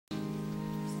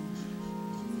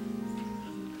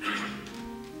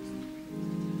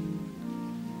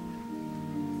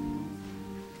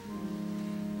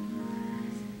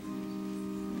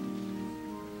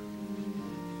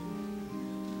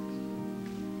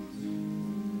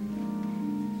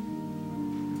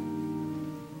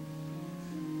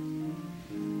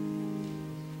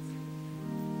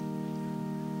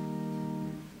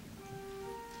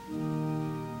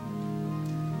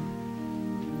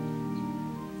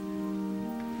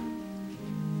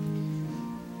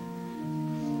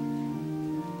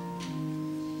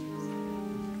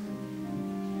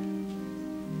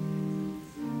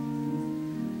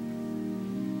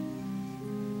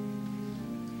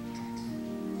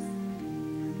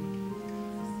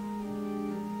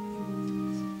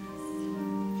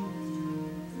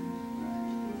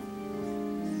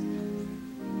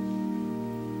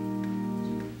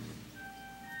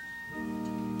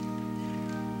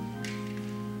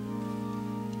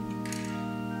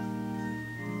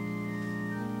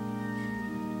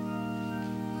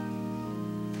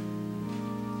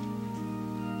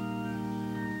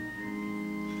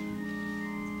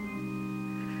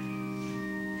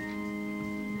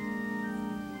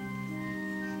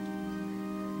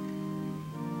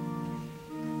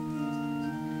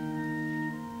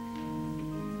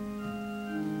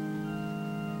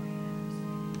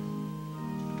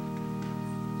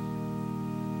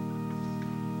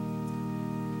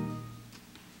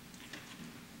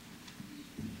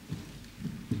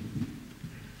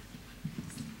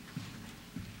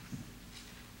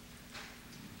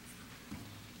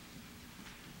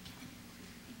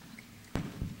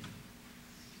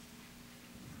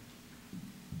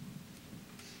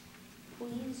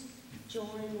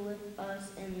Join with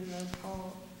us in the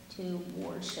call to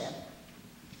worship.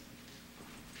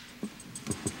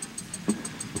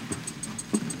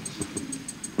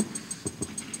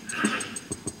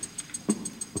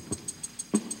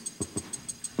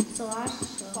 Slosh,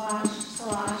 slosh,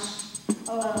 slosh,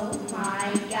 oh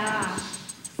my gosh,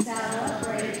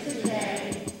 celebrate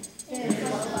today, it's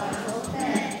a puzzle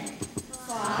day.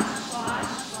 Slosh,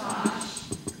 slosh, slosh,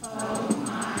 oh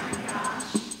my gosh,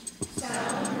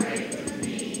 celebrate with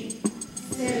me,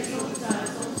 sizzle,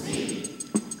 zuzzle, zee.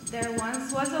 There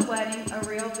once was a wedding, a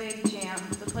real big jam.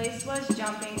 The place was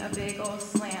jumping, a big old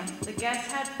slam. The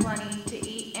guests had plenty to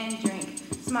eat and drink,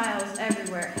 smiles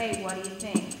everywhere, hey, what do you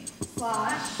think?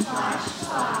 Slosh, slosh,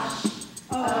 slosh,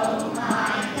 oh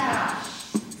my gosh,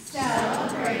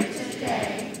 celebrate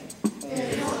today,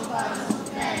 it's a puzzle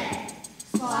day.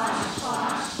 Slosh,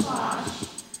 slosh, slosh,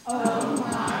 oh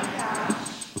my gosh,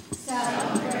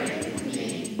 celebrate with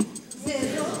me,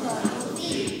 sizzle, zuzzle,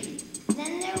 zee.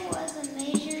 Then there was a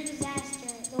major disaster.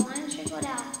 The wine trickled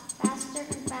out faster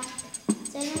and faster.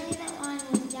 Suddenly that wine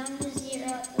went down to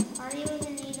zero. The party was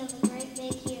in need of a great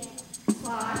big hero.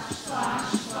 Slosh,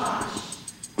 slosh, slosh,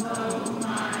 oh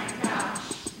my gosh,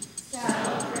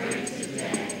 celebrate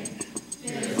today,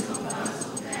 fizzle,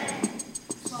 puzzle day.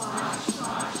 Slosh,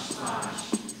 slosh, slosh,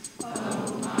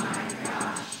 oh my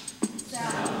gosh,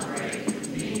 celebrate with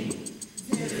me,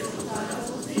 zizzle,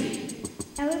 puzzle, zee.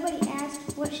 Everybody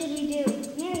asked, what should we do?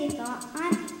 Mary thought,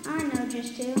 I know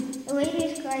just two. The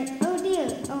ladies cried, oh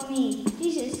dear, oh me.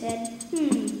 Jesus said,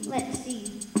 let's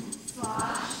see.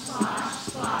 Slosh, slosh,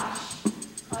 slosh,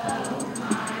 oh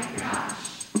my gosh,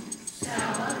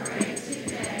 celebrate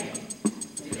today,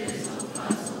 fizzle,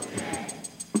 puzzle day.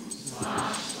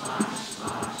 Slosh, slosh,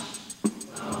 slosh,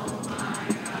 oh my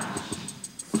gosh,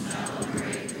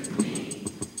 celebrate with me,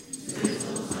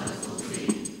 zizzle, zuzzle,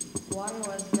 zee. Water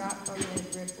was dropped from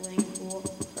the rippling pool,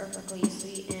 perfectly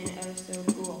sweet and oh so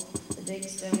cool. The big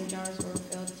stone jars were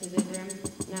filled to the brim,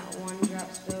 not one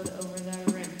drop spilled over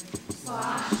the rim.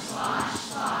 Slosh, slosh,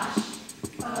 slosh,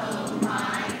 oh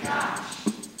my gosh,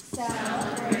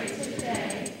 celebrate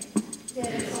today,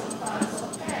 fizzle,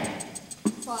 puzzle day.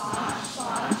 Slosh,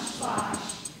 slosh, slosh,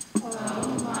 oh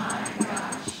my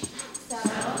gosh,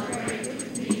 celebrate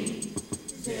with me,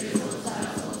 zizzle,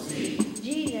 zuzzle, zee.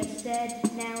 Jesus said,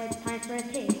 now it's time for a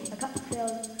taste. A cup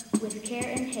filled with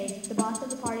care and haste. The boss of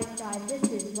the party cried, this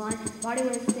is wine. The party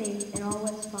was saved and all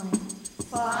was fine.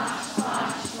 Slosh,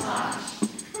 slosh, slosh,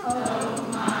 oh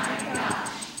my gosh,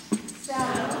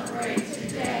 celebrate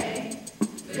today,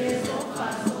 fizzle,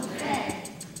 puzzle day.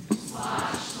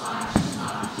 Slosh, slosh,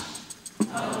 slosh,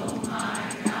 oh my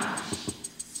gosh,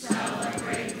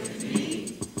 celebrate with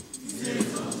me,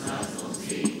 zizzle, zuzzle,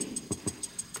 zee.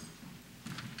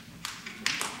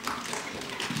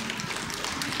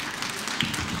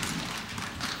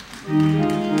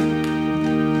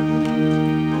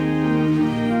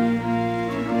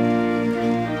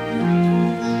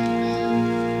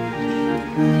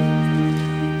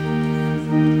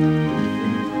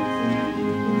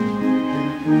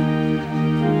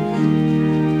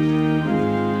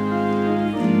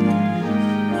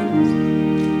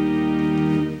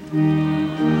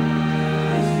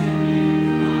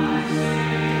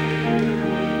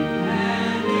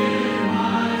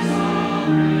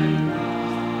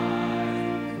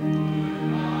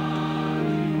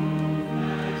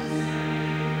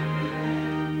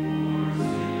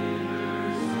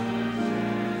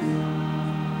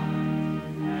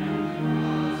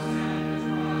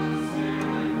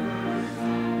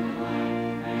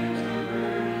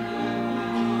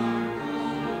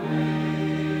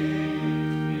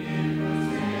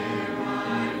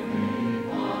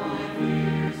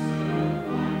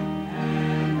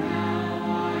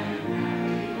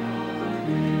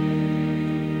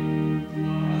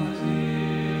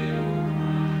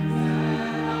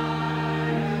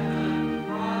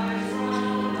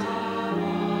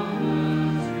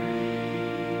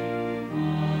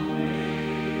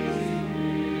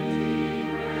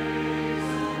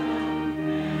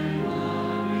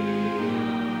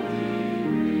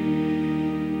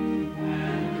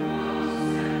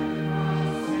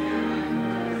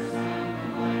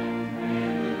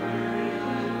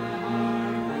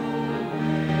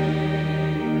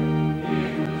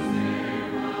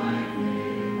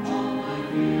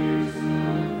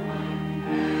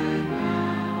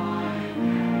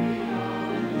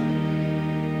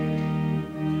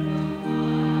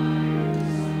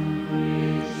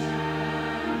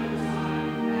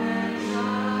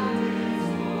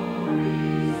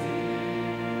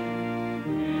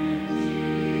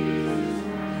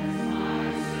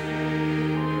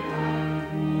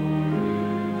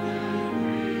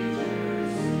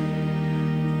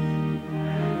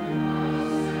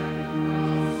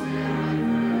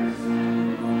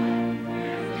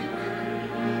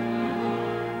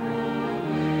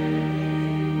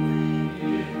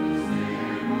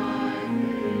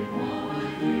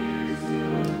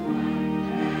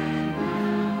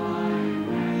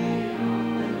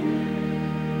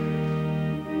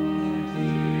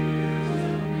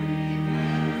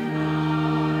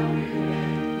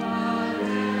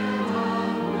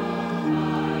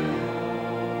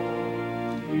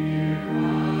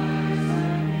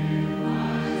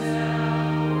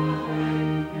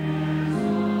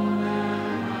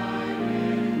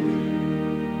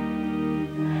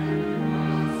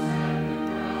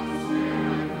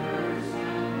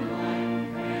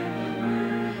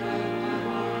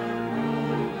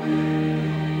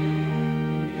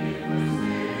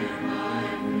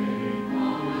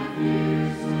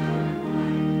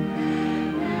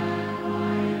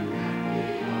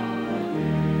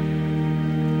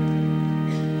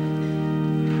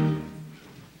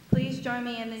 Please join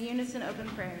me in the unison open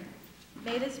prayer.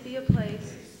 May this be a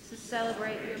place to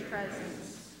celebrate your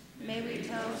presence. May we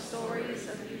tell stories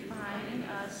of you finding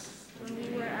us when we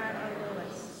were at our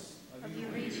lowest, of you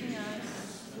reaching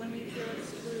us when we feel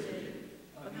excluded,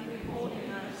 of you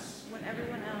holding us when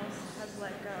everyone else has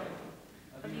let go,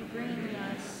 of you bringing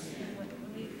us when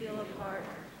we feel apart,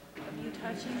 of you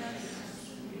touching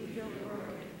us when we feel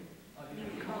broken, of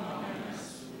you calling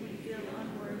us when we feel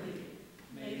unworthy.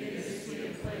 May this be a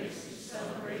place to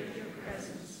celebrate your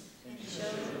presence and show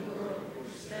the world your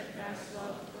steadfast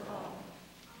love for all.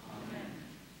 Amen.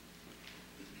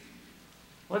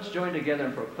 Let's join together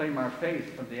and proclaim our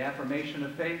faith from the affirmation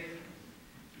of faith.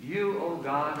 You, O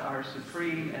God, are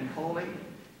supreme and holy.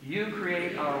 You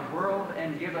create our world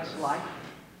and give us life.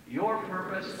 Your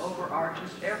purpose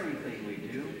overarches everything we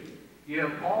do. You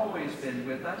have always been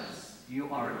with us. You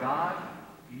are God.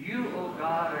 You, O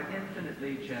God, are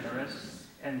infinitely generous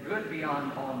and good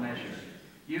beyond all measure.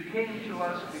 You came to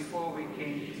us before we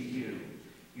came to you.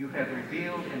 You have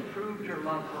revealed and proved your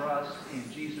love for us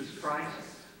in Jesus Christ,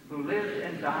 who lived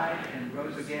and died and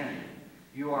rose again.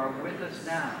 You are with us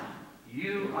now.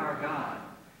 You are God.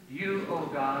 You, O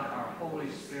God, are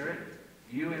Holy Spirit.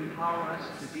 You empower us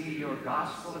to be your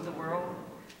gospel in the world.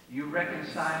 You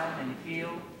reconcile and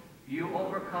heal. You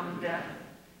overcome death.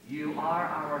 You are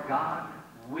our God.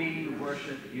 We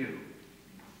worship you.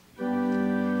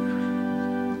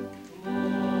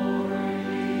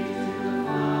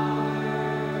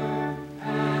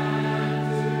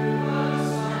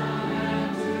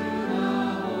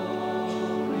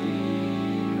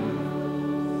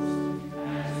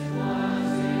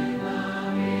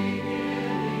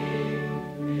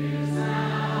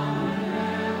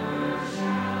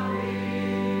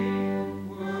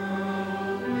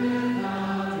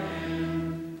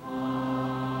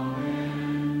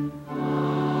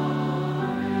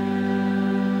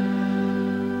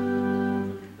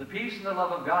 The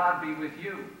love of God be with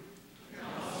you.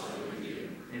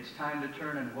 It's time to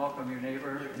turn and welcome your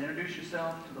neighbor and introduce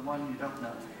yourself to the one you don't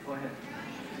know. Go ahead.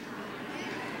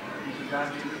 Peace of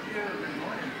God be with you. Good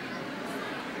morning.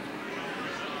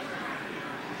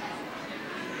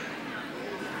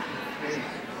 Hey.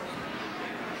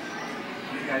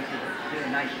 You guys did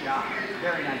a nice job.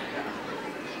 Very nice job.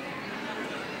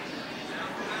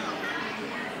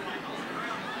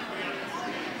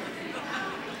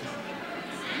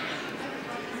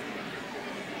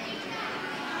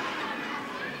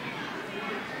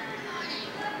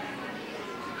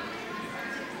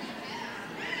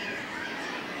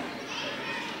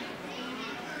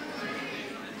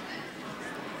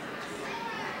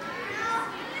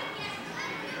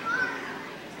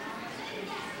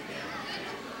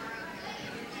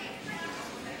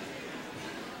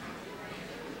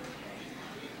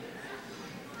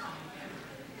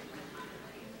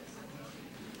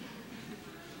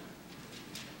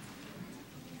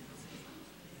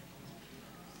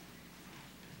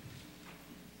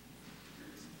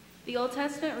 The Old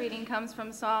Testament reading comes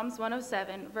from Psalms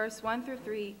 107, verse 1 through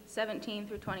 3, 17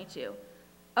 through 22.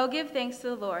 Oh, give thanks to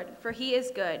the Lord, for he is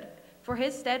good, for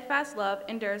his steadfast love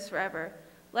endures forever.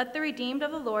 Let the redeemed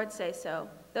of the Lord say so,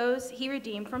 those he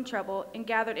redeemed from trouble and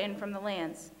gathered in from the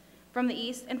lands, from the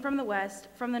east and from the west,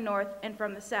 from the north and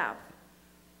from the south.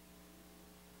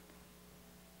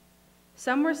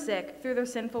 Some were sick through their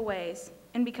sinful ways,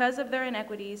 and because of their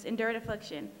iniquities endured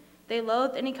affliction. They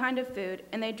loathed any kind of food,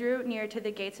 and they drew near to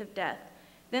the gates of death.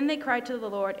 Then they cried to the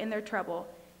Lord in their trouble,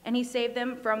 and he saved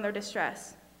them from their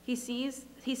distress. He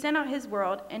sent out his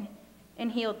word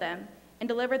and healed them, and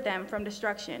delivered them from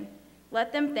destruction.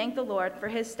 Let them thank the Lord for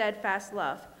his steadfast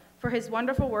love, for his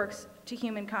wonderful works to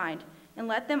humankind, and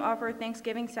let them offer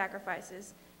thanksgiving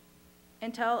sacrifices,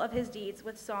 and tell of his deeds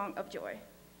with song of joy.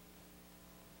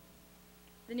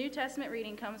 The New Testament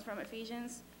reading comes from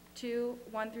Ephesians 2,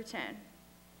 1 through 10.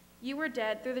 You were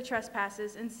dead through the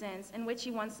trespasses and sins in which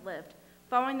you once lived,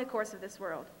 following the course of this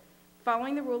world,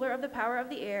 following the ruler of the power of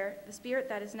the air, the spirit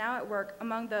that is now at work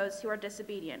among those who are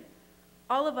disobedient.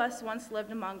 All of us once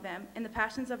lived among them in the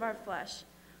passions of our flesh,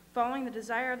 following the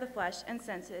desire of the flesh and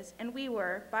senses, and we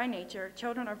were, by nature,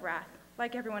 children of wrath,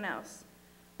 like everyone else.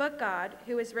 But God,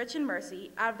 who is rich in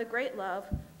mercy, out of the great love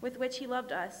with which he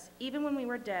loved us, even when we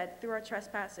were dead through our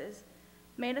trespasses,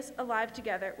 made us alive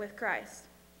together with Christ.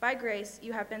 By grace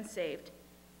you have been saved,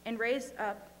 and raised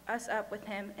us up with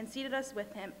him, and seated us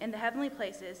with him in the heavenly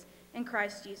places in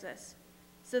Christ Jesus,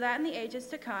 so that in the ages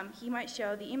to come he might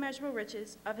show the immeasurable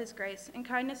riches of his grace and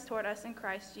kindness toward us in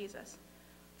Christ Jesus.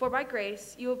 For by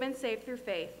grace you have been saved through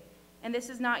faith, and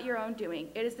this is not your own doing.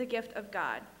 It is the gift of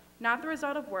God, not the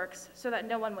result of works, so that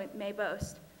no one may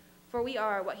boast. For we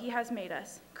are what he has made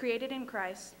us, created in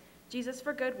Christ Jesus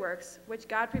for good works, which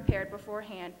God prepared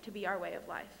beforehand to be our way of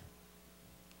life.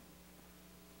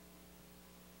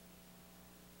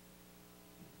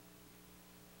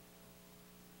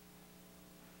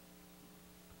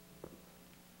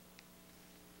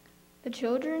 The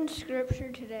children's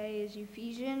scripture today is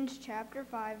Ephesians chapter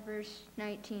 5, verse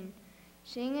 19.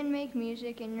 Sing and make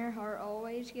music in your heart,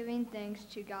 always giving thanks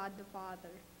to God the Father.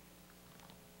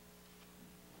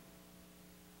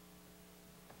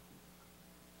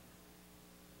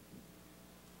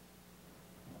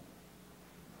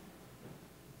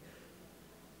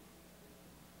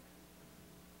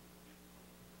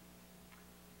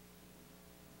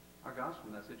 Our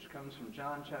gospel message comes from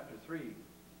John chapter 3,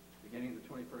 beginning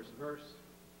the 21st verse.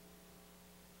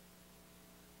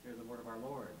 Hear the word of our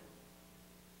Lord.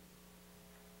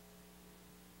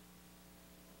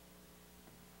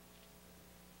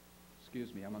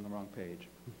 Excuse me, I'm on the wrong page.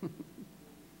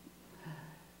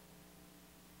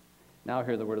 Now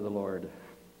hear the word of the Lord.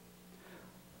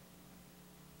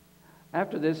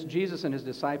 After this, Jesus and his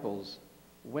disciples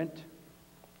went,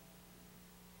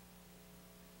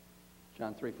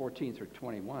 John 3:14 through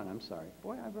 21, I'm sorry.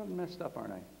 Boy, I've really messed up,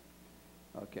 aren't I?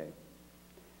 Okay.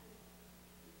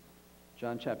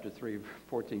 John chapter 3,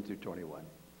 14 through 21.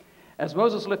 As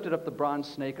Moses lifted up the bronze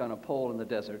snake on a pole in the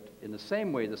desert, in the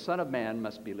same way the Son of Man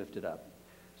must be lifted up,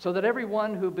 so that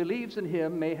everyone who believes in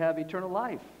him may have eternal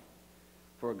life.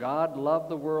 For God loved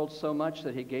the world so much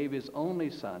that he gave his only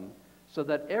Son, so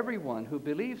that everyone who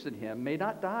believes in him may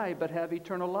not die but have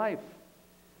eternal life.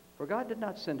 For God did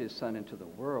not send his Son into the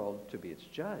world to be its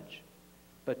judge,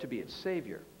 but to be its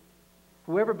Savior.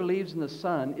 Whoever believes in the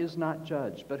Son is not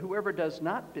judged, but whoever does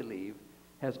not believe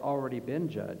has already been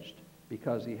judged,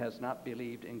 because he has not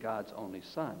believed in God's only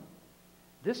Son.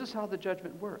 This is how the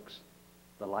judgment works.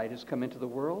 The light has come into the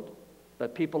world,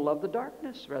 but people love the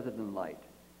darkness rather than light,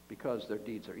 because their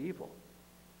deeds are evil.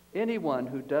 Anyone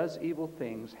who does evil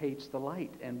things hates the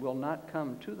light and will not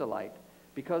come to the light,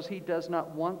 because he does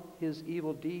not want his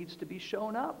evil deeds to be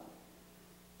shown up.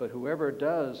 But whoever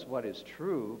does what is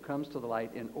true comes to the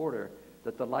light in order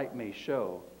that the light may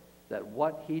show that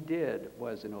what he did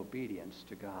was in obedience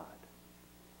to God.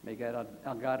 May God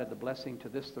add the blessing to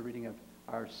this, the reading of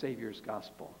our Savior's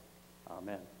gospel.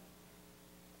 Amen.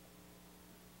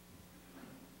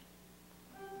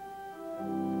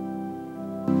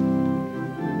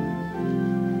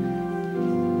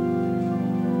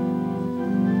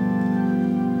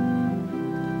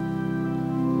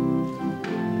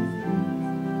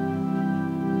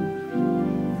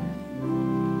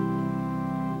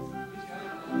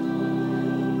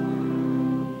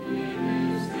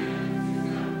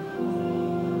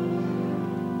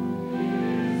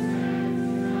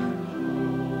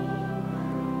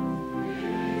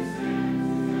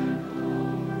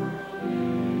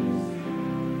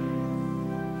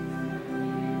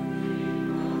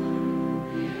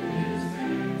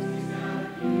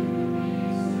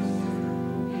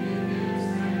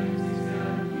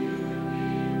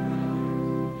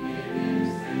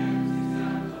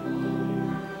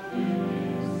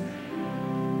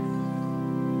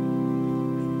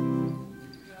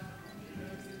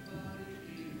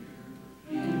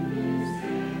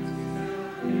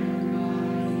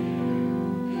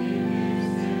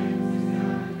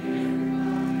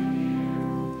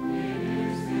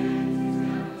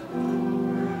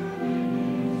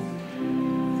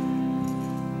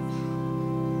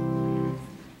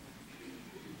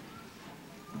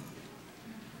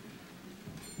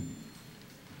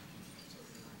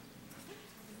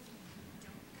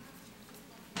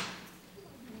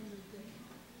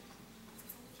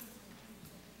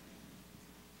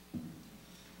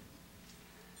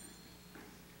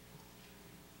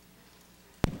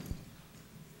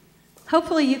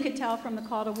 Hopefully you could tell from the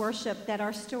call to worship that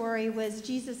our story was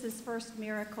Jesus' first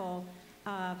miracle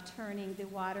of turning the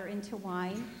water into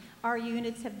wine. Our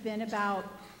units have been about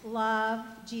love,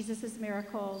 Jesus'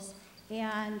 miracles,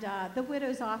 and the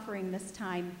widow's offering this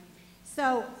time.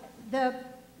 So the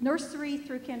nursery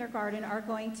through kindergarten are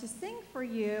going to sing for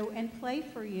you and play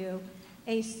for you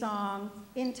a song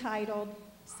entitled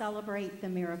Celebrate the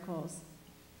Miracles.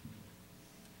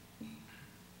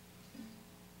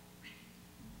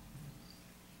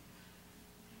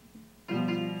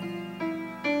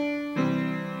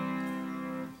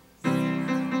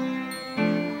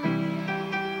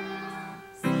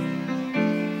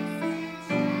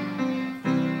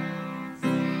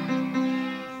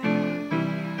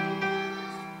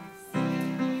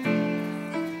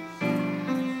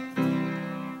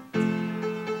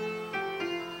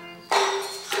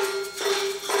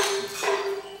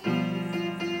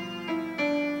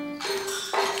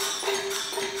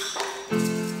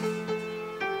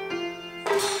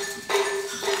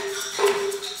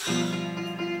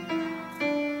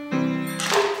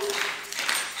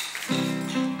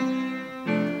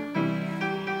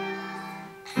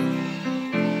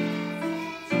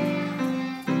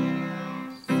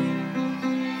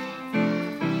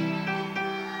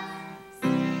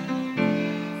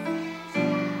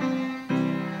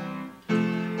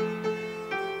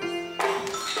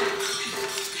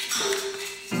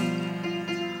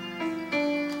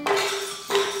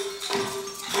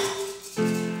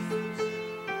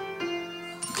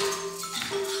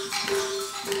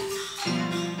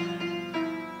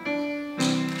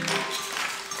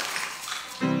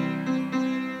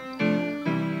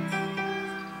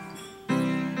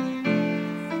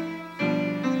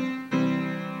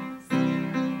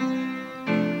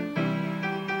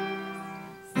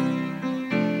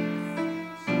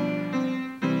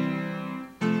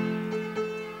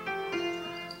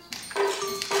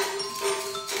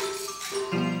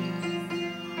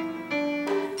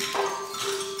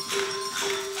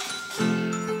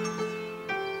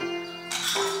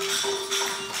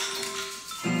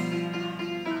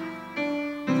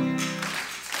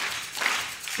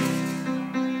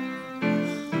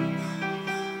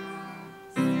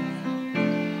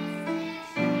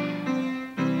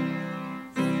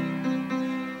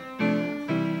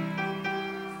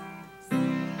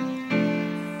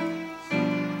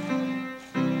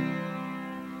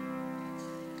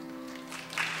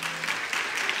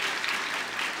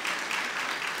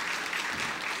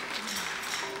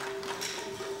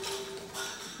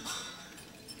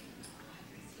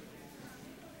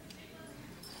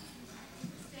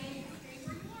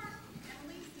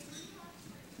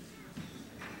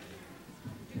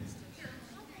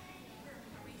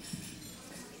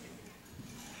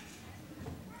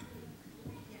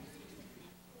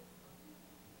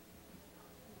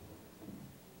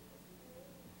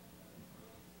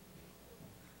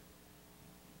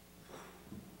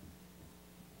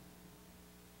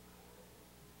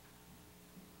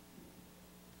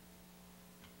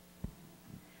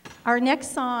 Our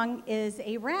next song is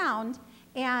a round,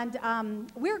 and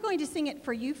we're going to sing it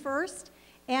for you first,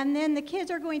 and then the kids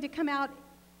are going to come out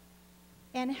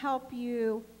and help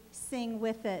you sing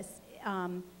with us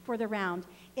for the round.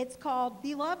 It's called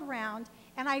the Love Round,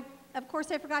 and of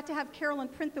course I forgot to have Carolyn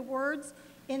print the words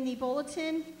in the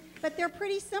bulletin, but they're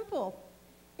pretty simple.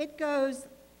 It goes,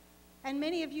 and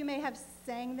many of you may have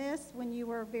sang this when you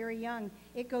were very young.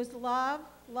 It goes love,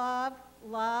 love,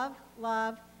 love,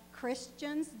 love.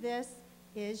 Christians, this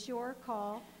is your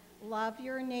call. Love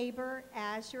your neighbor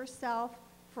as yourself,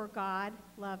 for God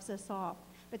loves us all.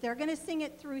 But they're going to sing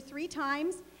it through 3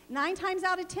 times. 9 times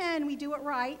out of 10, we do it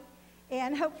right.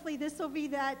 And hopefully this will be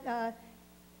that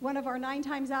one of our 9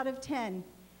 times out of 10.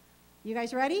 You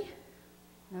guys ready?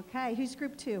 Okay, who's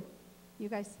group 2? You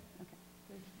guys? Okay.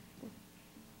 3, 4.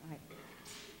 All right.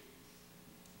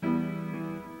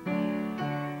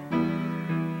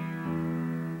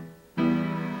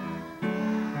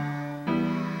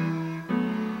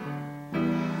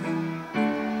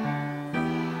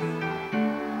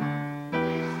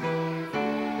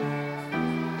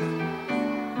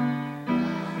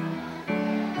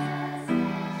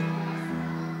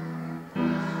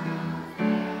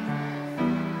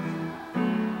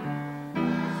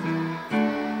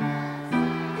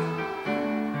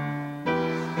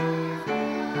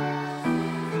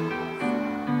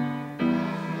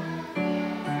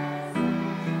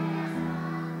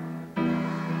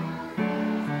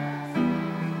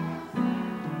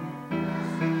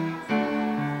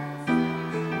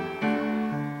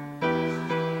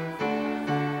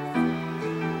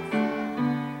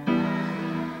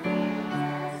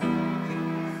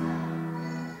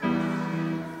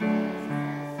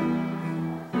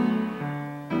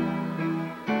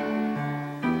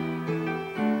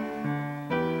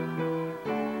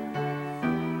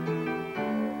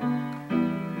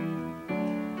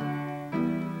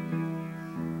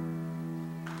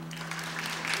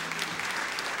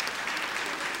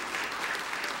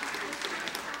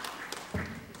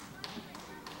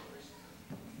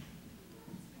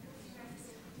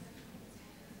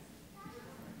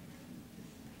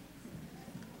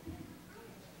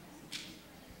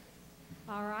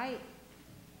 All right.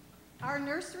 Our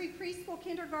nursery, preschool,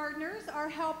 kindergartners are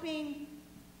helping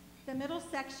the middle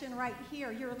section right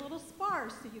here. You're a little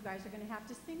sparse, so you guys are going to have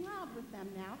to sing loud with them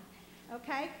now.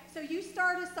 Okay? So you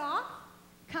start us off.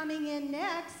 Coming in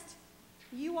next,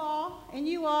 you all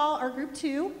are group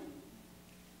 2,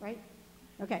 right?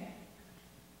 Okay.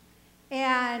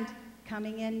 And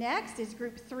coming in next is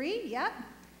group 3. Yep.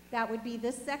 That would be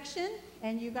this section,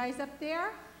 and you guys up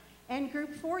there. And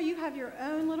group 4, you have your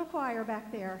own little choir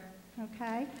back there,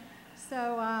 okay?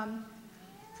 So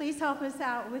please help us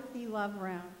out with the Love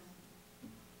Round.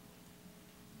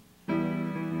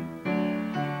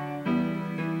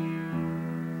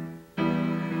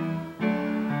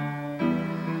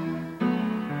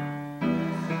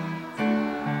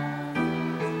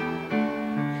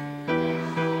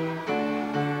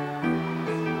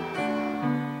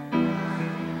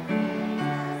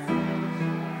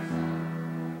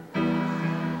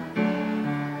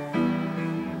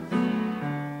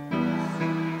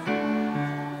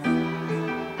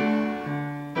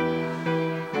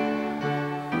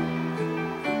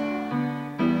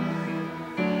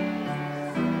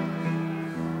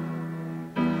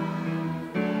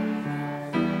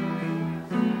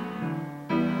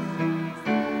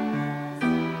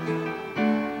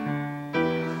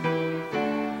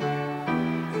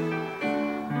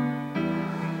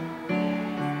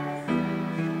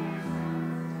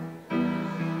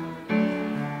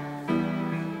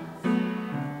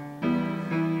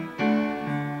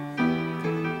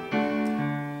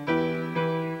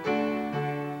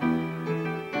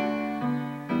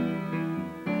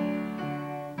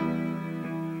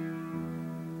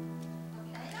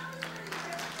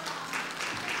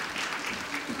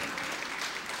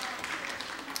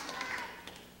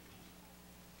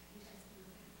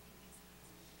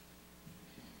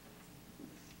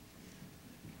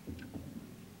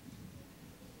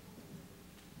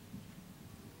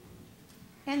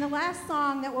 And the last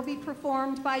song that will be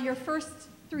performed by your 1st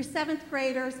through 7th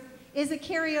graders is a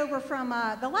carryover from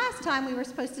the last time we were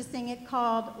supposed to sing it,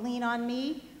 called Lean on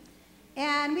Me.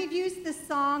 And we've used this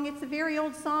song. It's a very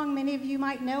old song. Many of you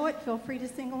might know it. Feel free to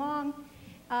sing along.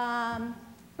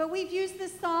 But we've used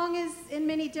this song in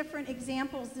many different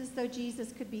examples, as though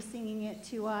Jesus could be singing it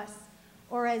to us,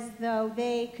 or as though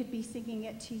they could be singing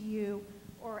it to you,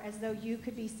 or as though you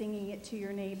could be singing it to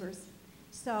your neighbors.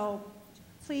 So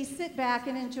please sit back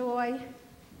and enjoy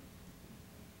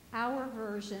our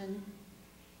version,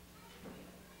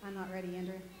 I'm not ready,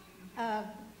 Andrea, of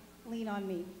Lean on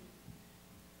Me.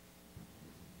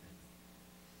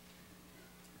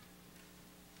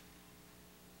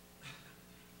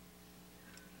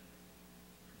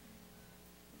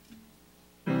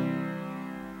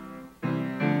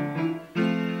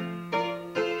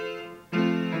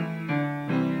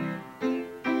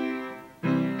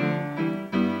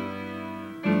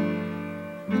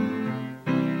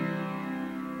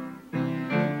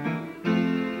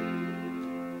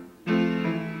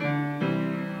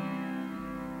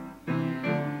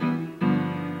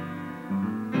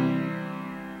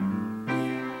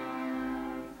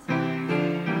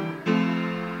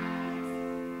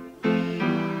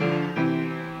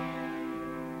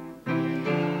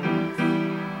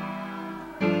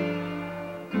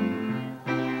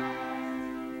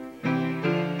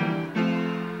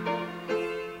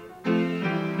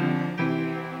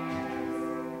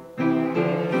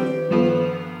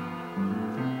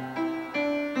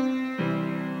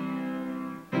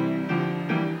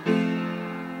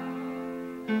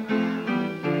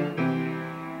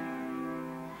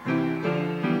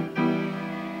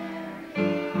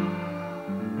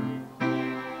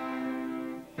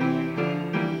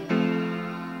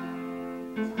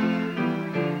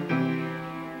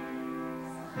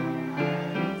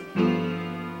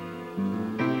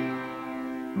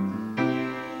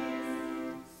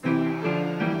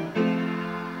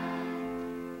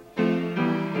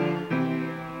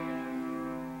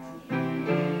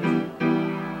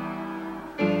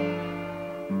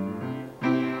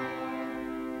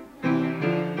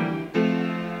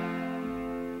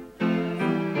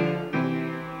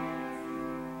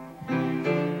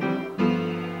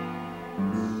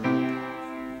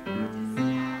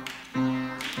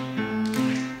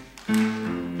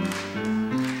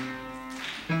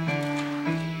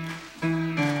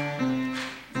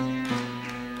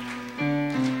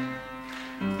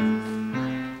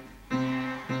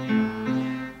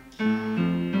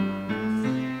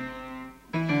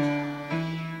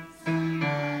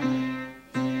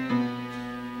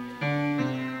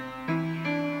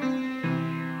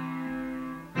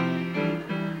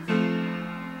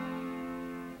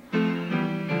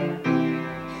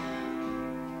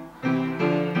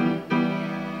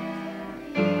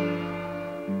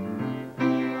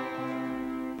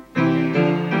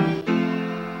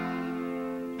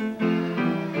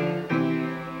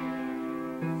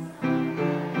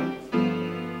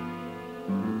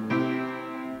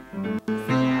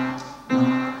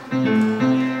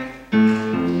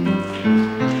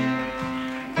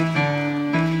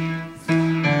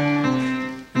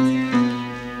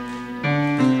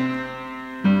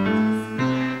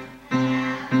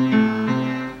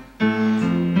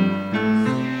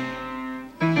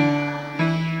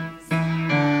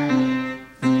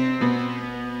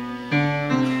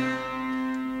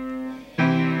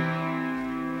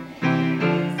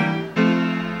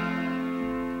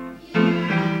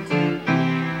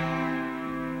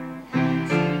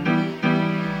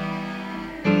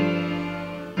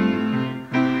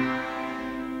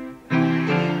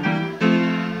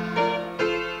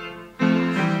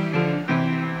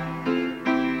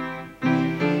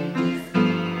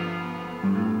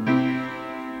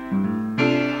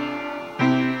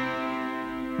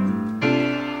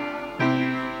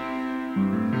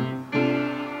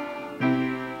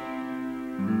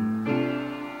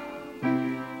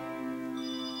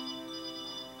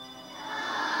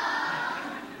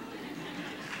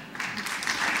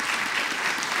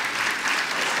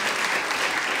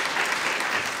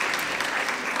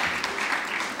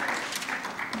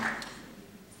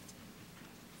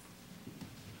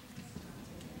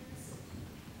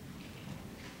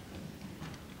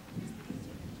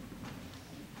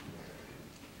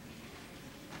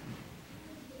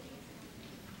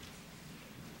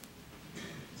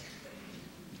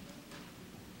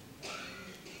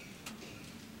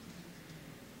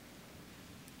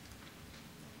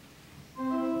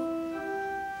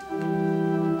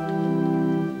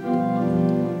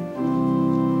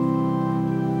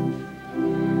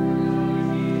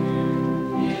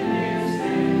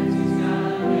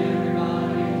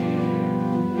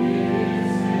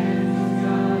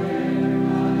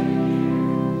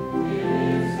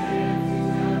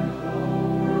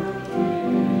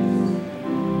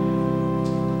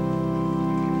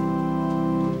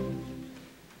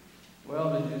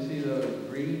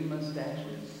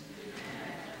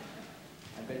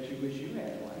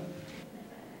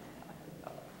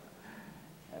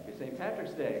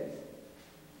 Patrick's Day.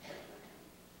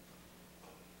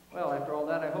 Well, after all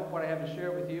that, I hope what I have to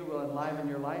share with you will enliven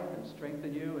your life and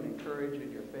strengthen you and encourage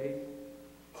in your faith.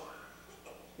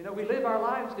 You know, we live our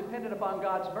lives dependent upon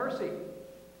God's mercy.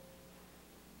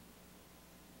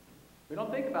 We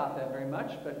don't think about that very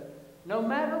much, but no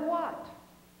matter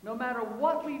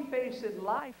what we face in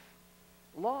life,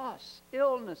 loss,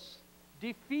 illness,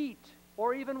 defeat,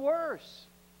 or even worse,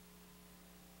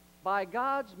 by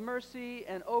God's mercy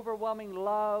and overwhelming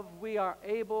love, we are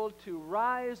able to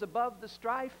rise above the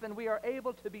strife and we are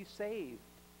able to be saved.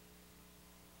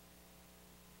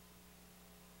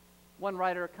 One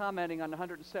writer commenting on the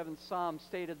 107th Psalm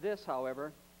stated this,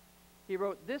 however. He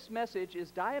wrote, "This message is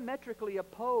diametrically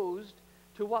opposed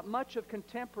to what much of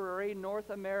contemporary North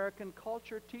American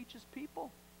culture teaches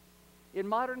people. In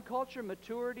modern culture,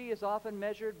 maturity is often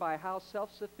measured by how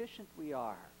self-sufficient we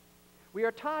are. We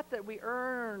are taught that we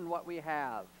earn what we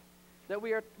have, that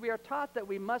we are taught that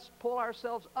we must pull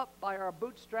ourselves up by our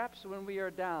bootstraps when we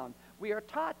are down. We are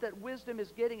taught that wisdom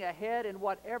is getting ahead in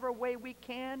whatever way we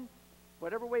can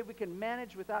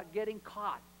manage without getting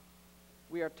caught.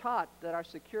 We are taught that our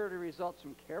security results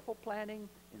from careful planning,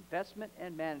 investment,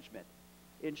 and management.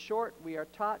 In short, we are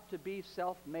taught to be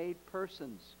self-made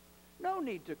persons. No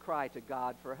need to cry to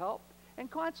God for help, and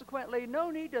consequently,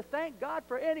 no need to thank God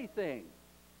for anything.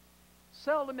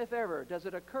 Seldom, if ever, does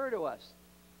it occur to us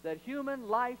that human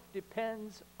life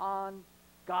depends on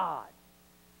God."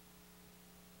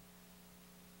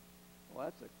 Well,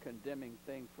 that's a condemning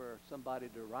thing for somebody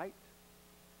to write.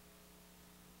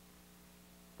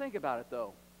 Think about it,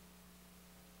 though.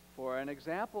 For an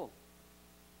example,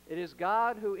 it is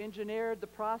God who engineered the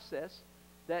process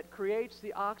that creates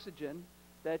the oxygen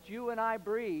that you and I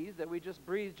breathe, that we just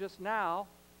breathed just now,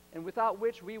 and without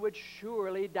which we would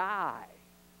surely die.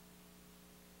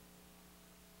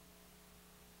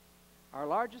 Our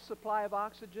largest supply of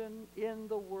oxygen in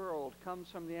the world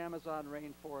comes from the Amazon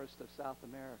rainforest of South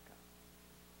America.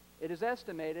 It is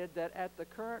estimated that at the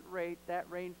current rate that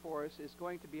rainforest is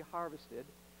going to be harvested,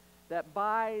 that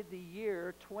by the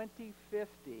year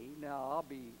 2050, now I'll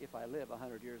be, if I live,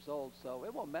 100 years old, so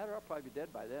it won't matter, I'll probably be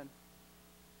dead by then.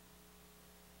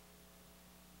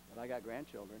 But I got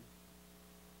grandchildren.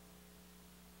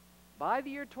 By the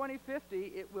year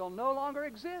 2050, it will no longer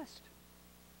exist.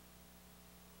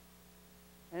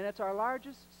 And it's our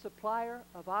largest supplier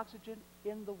of oxygen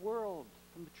in the world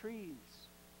from the trees.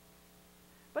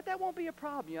 But that won't be a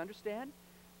problem, you understand?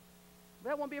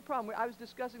 That won't be a problem. I was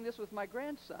discussing this with my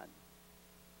grandson.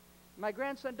 My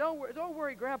grandson, don't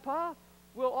worry, Grandpa.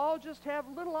 We'll all just have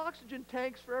little oxygen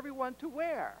tanks for everyone to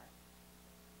wear.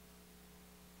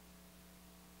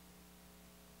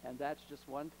 And that's just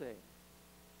one thing.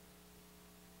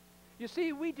 You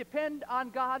see, we depend on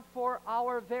God for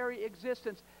our very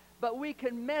existence, but we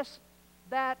can mess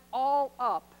that all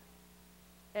up,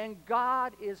 and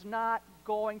God is not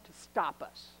going to stop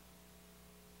us.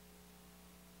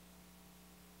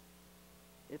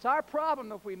 It's our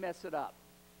problem if we mess it up.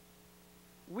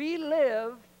 We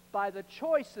live by the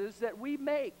choices that we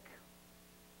make.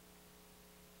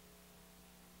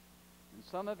 And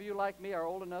some of you, like me, are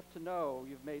old enough to know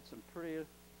you've made some pretty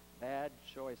bad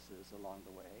choices along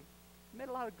the way. You made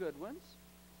a lot of good ones,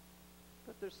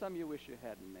 but there's some you wish you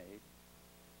hadn't made.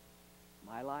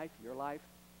 My life, your life.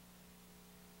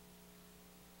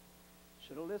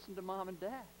 Should have listened to Mom and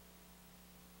Dad.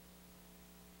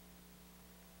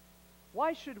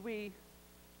 Why should we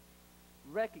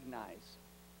recognize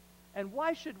and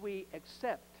why should we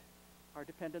accept our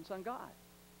dependence on God?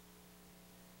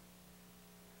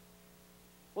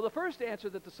 Well, the first answer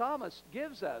that the psalmist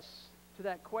gives us to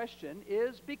that question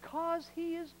is because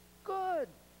he is good.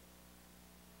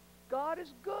 God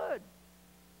is good.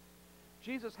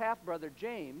 Jesus' half-brother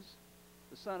James,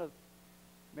 the son of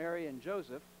Mary and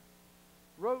Joseph,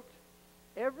 wrote,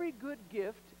 "Every good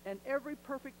gift and every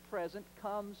perfect present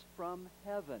comes from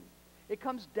heaven." It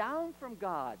comes down from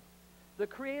God, the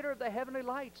creator of the heavenly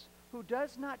lights, who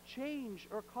does not change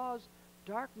or cause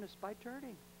darkness by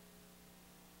turning.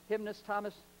 Hymnist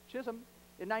Thomas Chisholm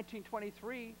in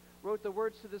 1923 wrote the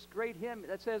words to this great hymn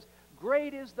that says,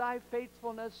 "Great is thy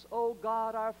faithfulness, O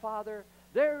God our Father.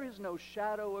 There is no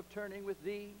shadow of turning with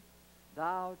thee.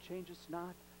 Thou changest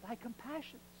not. Thy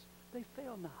compassions, they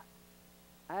fail not.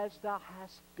 As thou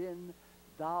hast been,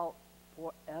 thou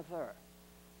forever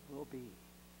will be.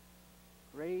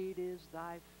 Great is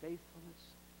thy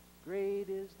faithfulness. Great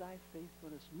is thy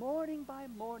faithfulness. Morning by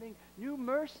morning, new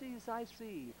mercies I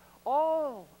see.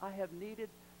 All I have needed,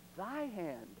 thy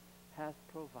hand hath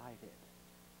provided.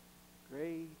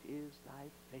 Great is thy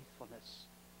faithfulness,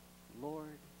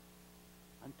 Lord,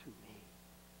 unto me."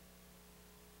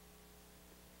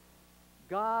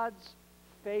 God's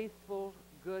faithful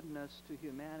goodness to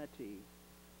humanity,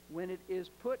 when it is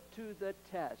put to the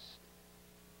test,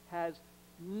 has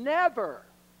never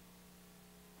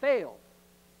failed.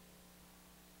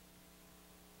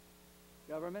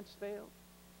 Governments fail.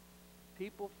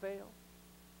 People fail.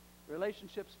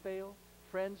 Relationships fail.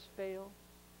 Friends fail.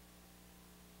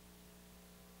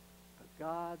 But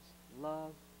God's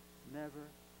love never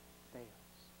fails.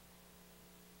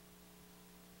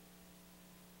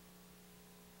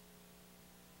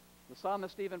 The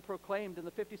psalmist even proclaimed in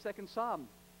the 52nd Psalm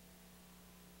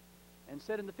and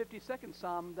said in the 52nd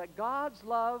Psalm that God's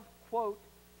love, quote,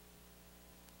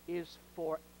 is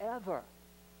forever.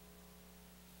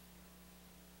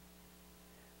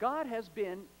 God has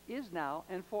been, is now,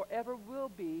 and forever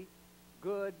will be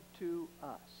good to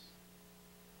us.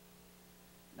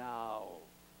 Now,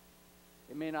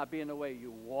 it may not be in the way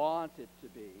you want it to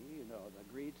be,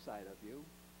 the greed side of you,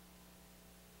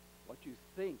 what you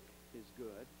think is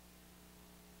good.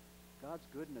 God's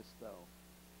goodness, though,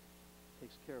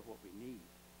 takes care of what we need.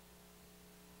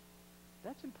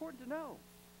 That's important to know.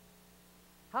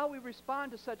 How we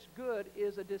respond to such good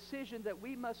is a decision that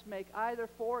we must make either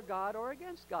for God or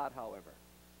against God, however.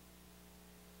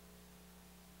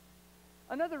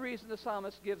 Another reason the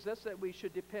psalmist gives us that we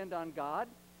should depend on God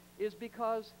is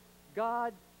because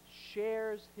God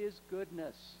shares his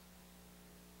goodness.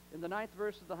 In the 9th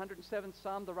verse of the 107th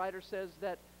Psalm, the writer says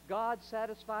that God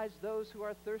satisfies those who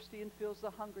are thirsty and fills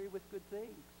the hungry with good things.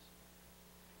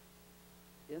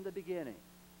 In the beginning,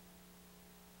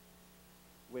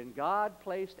 when God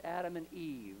placed Adam and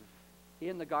Eve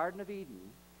in the Garden of Eden,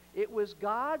 it was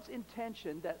God's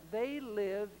intention that they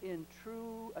live in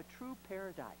a true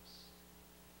paradise.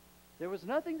 There was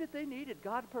nothing that they needed.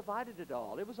 God provided it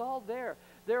all. It was all there.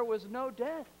 There was no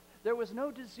death. There was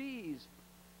no disease.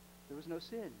 There was no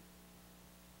sin.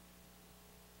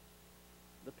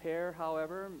 The pair,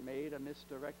 however, made a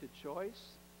misdirected choice.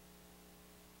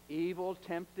 Evil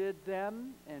tempted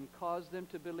them and caused them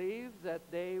to believe that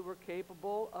they were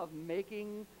capable of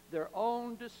making their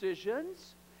own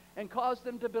decisions and caused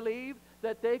them to believe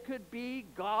that they could be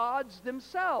gods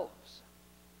themselves.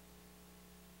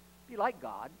 Be like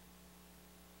God.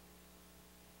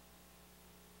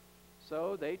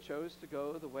 So they chose to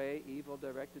go the way evil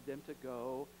directed them to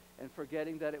go, and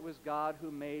forgetting that it was God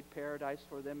who made paradise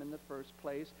for them in the first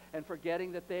place, and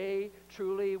forgetting that they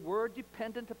truly were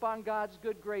dependent upon God's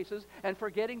good graces, and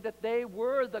forgetting that they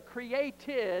were the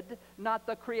created, not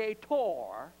the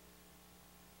creator.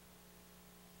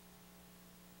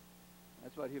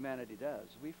 That's what humanity does.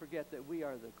 We forget that we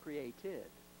are the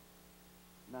created,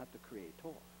 not the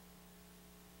creator.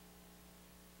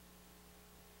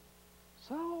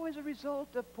 So, as a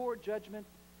result of poor judgment,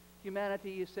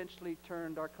 humanity essentially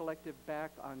turned our collective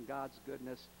back on God's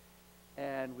goodness,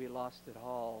 and we lost it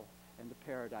all, and the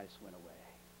paradise went away.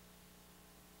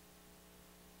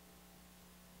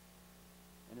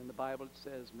 And in the Bible it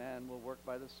says, man will work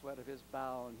by the sweat of his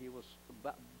brow, and he will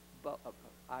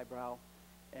eyebrow,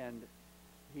 and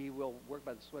he will work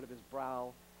by the sweat of his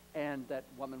brow, and that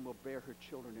woman will bear her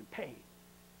children in pain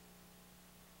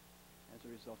as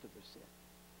a result of their sin.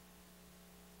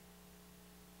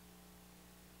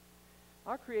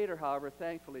 Our Creator, however,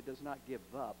 thankfully does not give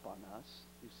up on us,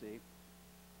 you see,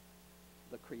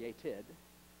 the created.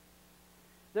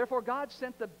 Therefore, God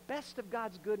sent the best of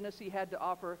God's goodness he had to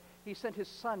offer. He sent his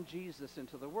Son, Jesus,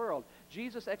 into the world.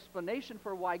 Jesus' explanation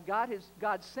for why God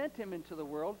sent him into the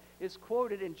world is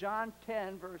quoted in John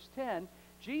 10, verse 10.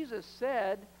 Jesus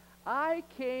said, I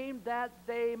came that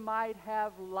they might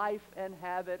have life and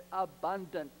have it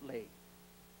abundantly.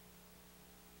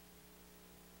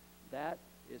 That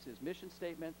is his mission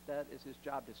statement. That is his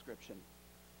job description.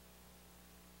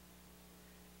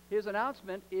 His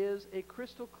announcement is a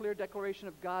crystal clear declaration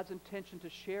of God's intention to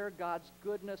share God's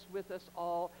goodness with us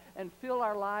all and fill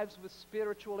our lives with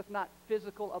spiritual, if not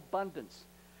physical, abundance.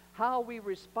 How we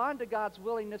respond to God's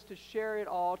willingness to share it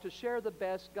all, to share the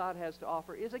best God has to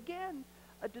offer, is again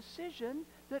a decision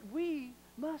that we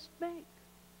must make.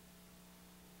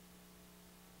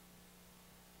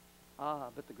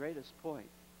 But the greatest point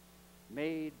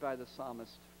made by the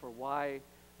psalmist for why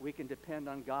we can depend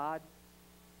on God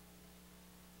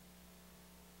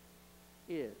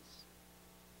is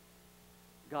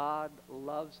God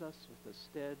loves us with a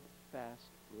steadfast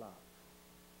love.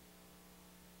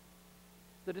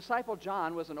 The disciple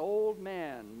John was an old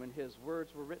man when his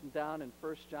words were written down in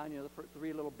 1 John, the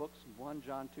three little books, 1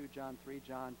 John, 2 John, 3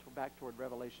 John, back toward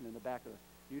Revelation in the back of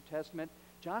the New Testament.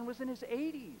 John was in his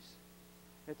 80s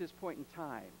at this point in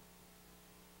time.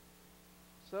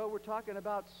 So we're talking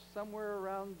about somewhere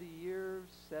around the year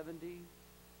 70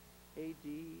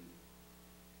 A.D.,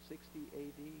 60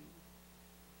 A.D.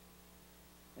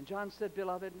 And John said,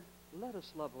 "Beloved, let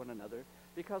us love one another,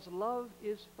 because love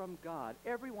is from God.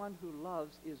 Everyone who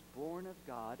loves is born of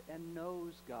God and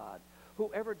knows God.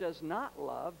 Whoever does not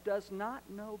love does not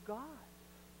know God,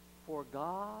 for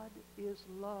God is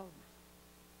love."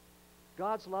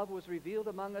 God's love was revealed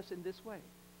among us in this way.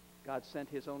 God sent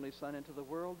his only Son into the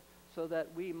world so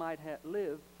that we might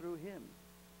live through him.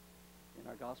 In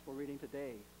our gospel reading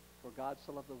today, "For God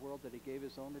so loved the world that he gave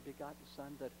his only begotten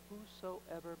Son, that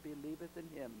whosoever believeth in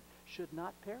him should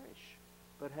not perish,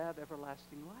 but have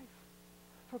everlasting life.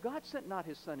 For God sent not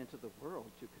his Son into the world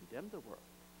to condemn the world.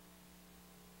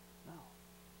 No,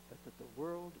 but that the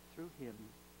world through him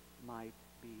might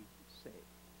be saved."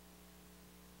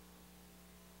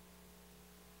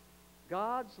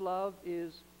 God's love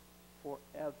is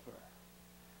forever.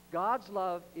 God's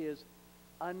love is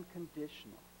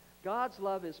unconditional. God's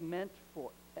love is meant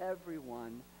for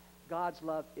everyone. God's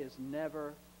love is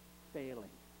never failing.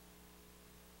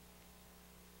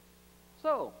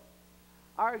 So,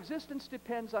 our existence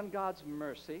depends on God's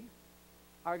mercy.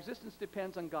 Our existence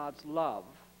depends on God's love.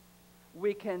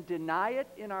 We can deny it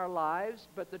in our lives,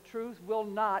 but the truth will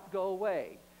not go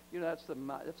away. You know,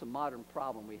 that's a modern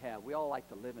problem we have. We all like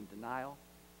to live in denial.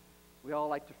 We all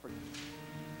like to forget.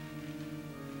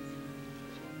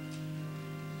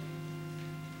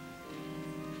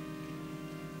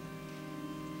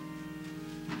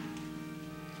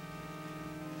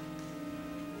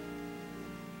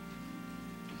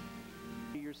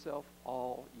 Yourself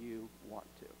all you want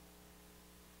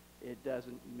to. It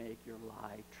doesn't make your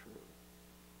lie true.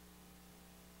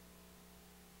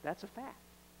 That's a fact.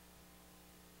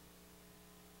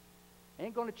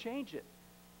 Ain't going to change it.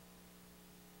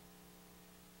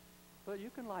 But you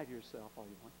can lie to yourself all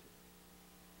you want to.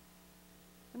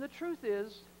 And the truth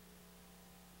is,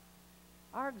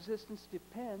 our existence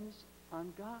depends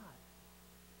on God.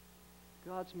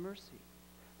 God's mercy.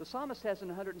 The psalmist has in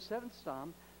the 107th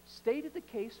Psalm stated the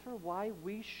case for why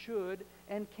we should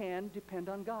and can depend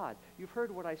on God. You've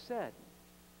heard what I said.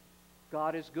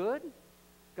 God is good.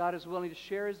 God is willing to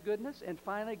share his goodness. And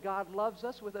finally, God loves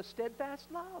us with a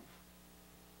steadfast love.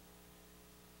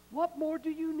 What more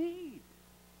do you need?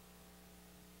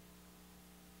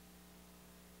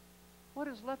 What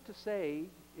is left to say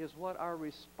is what our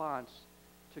response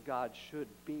to God should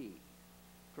be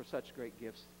for such great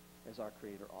gifts as our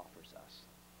Creator offers us.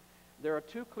 There are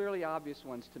two clearly obvious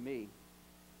ones to me.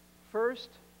 First,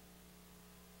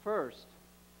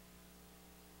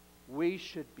 we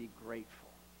should be grateful.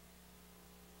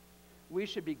 We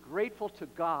should be grateful to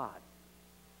God.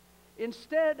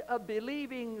 Instead of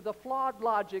believing the flawed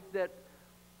logic that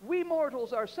we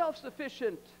mortals are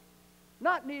self-sufficient,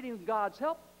 not needing God's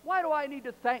help, why do I need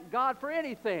to thank God for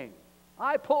anything?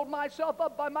 I pulled myself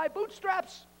up by my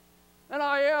bootstraps, and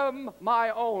I am my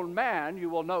own man,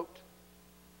 you will note.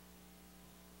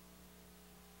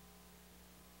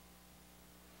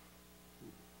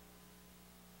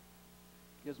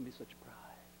 Gives me such pride.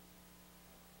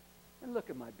 And look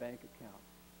at my bank account.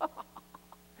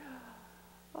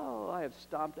 Oh, I have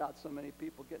stomped out so many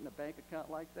people getting a bank account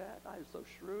like that. I am so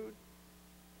shrewd.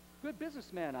 Good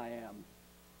businessman I am.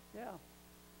 Yeah.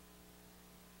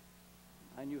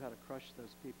 I knew how to crush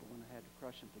those people when I had to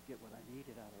crush them to get what I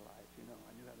needed out of life. You know,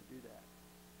 I knew how to do that.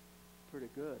 Pretty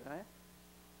good, eh?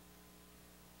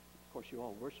 Of course, you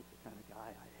all worship the kind of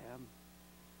guy I am.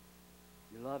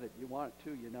 You love it. You want it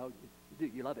too, you know. You do.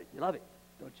 You love it. You love it,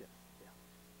 don't you? Yeah.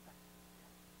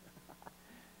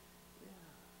 Yeah.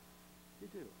 You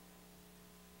do.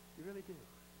 You really do.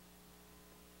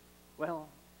 Well,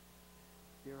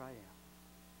 here I am.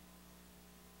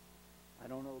 I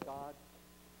don't know God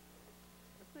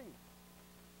a thing.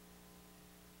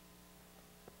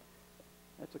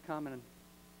 That's a common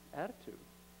attitude.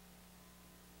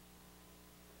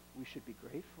 We should be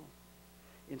grateful.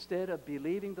 Instead of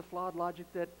believing the flawed logic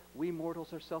that we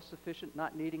mortals are self-sufficient,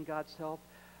 not needing God's help,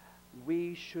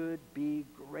 we should be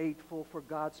grateful for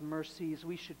God's mercies.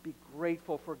 We should be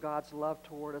grateful for God's love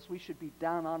toward us. We should be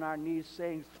down on our knees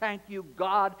saying, "Thank you,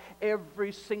 God,"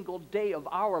 every single day of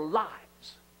our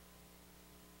lives.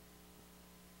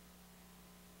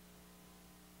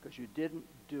 Because you didn't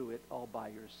do it all by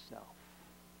yourself.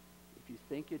 If you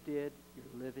think you did,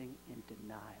 you're living in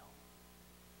denial.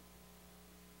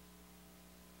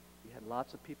 You had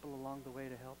lots of people along the way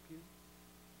to help you.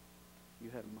 You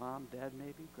had mom, dad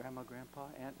maybe, grandma, grandpa,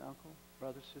 aunt, uncle,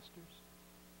 brothers, sisters.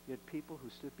 You had people who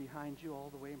stood behind you all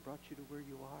the way and brought you to where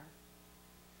you are.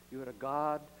 You had a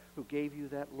God who gave you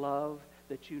that love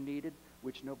that you needed,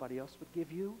 which nobody else would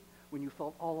give you. When you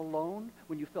felt all alone,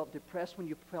 when you felt depressed, when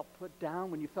you felt put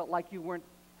down, when you felt like you weren't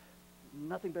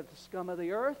nothing but the scum of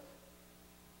the earth,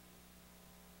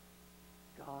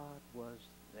 God was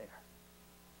there.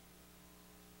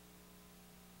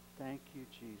 Thank you,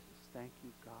 Jesus. Thank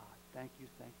you, God. Thank you,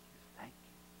 thank you, thank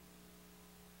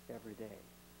you. Every day.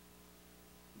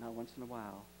 Not once in a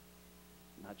while.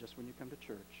 Not just when you come to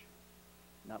church.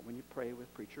 Not when you pray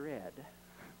with Preacher Ed.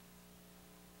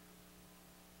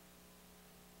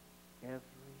 Every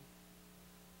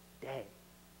day.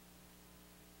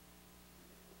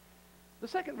 The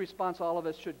second response all of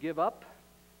us should give up,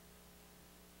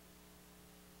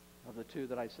 of the two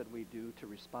that I said we do to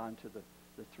respond to the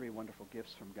three wonderful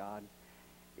gifts from God,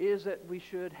 is that we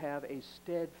should have a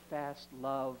steadfast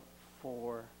love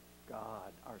for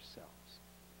God ourselves.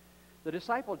 The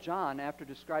disciple John, after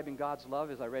describing God's love,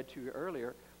 as I read to you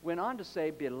earlier, went on to say,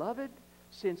 "Beloved,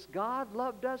 since God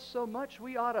loved us so much,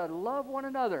 we ought to love one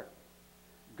another.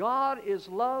 God is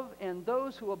love, and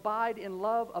those who abide in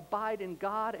love abide in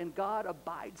God, and God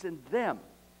abides in them."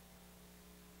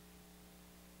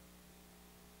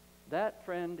 That,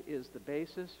 friend, is the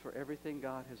basis for everything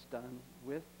God has done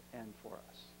with and for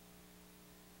us.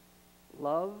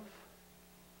 Love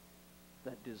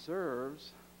that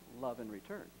deserves love in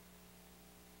return.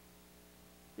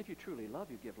 If you truly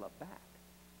love, you give love back.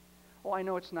 Oh, I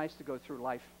know it's nice to go through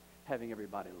life having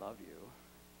everybody love you,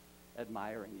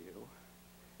 admiring you.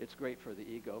 It's great for the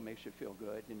ego, makes you feel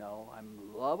good, you know,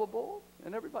 I'm lovable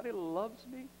and everybody loves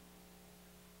me.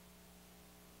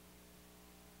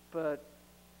 But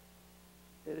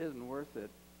it isn't worth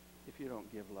it if you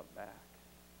don't give love back.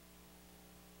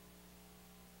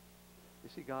 You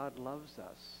see, God loves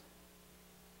us.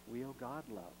 We owe God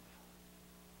love.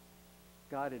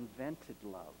 God invented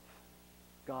love.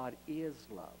 God is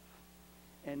love.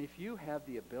 And if you have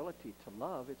the ability to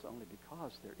love, it's only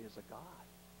because there is a God.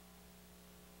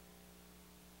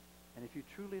 And if you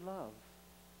truly love,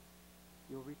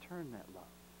 you'll return that love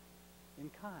in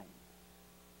kind.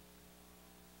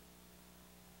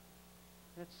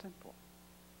 That's simple.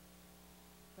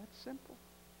 That's simple.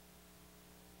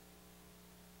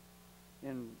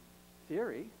 In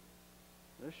theory,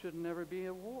 there should never be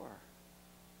a war.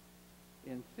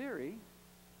 In theory,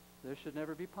 there should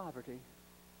never be poverty.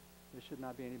 There should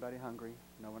not be anybody hungry,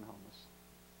 no one homeless.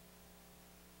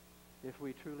 If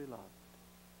we truly loved.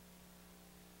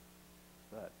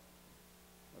 But,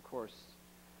 of course,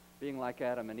 being like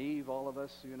Adam and Eve, all of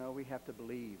us, you know, we have to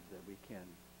believe that we can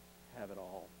have it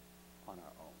all on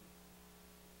our own.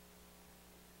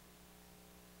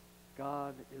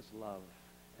 God is love,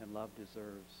 and love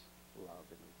deserves love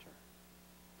in return.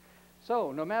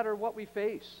 So, no matter what we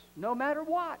face, no matter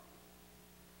what,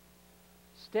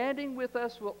 standing with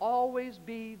us will always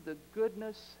be the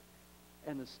goodness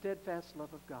and the steadfast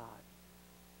love of God.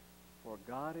 For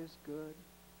God is good.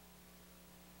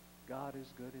 God is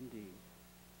good indeed.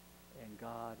 And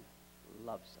God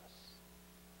loves us.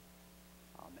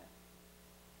 Amen.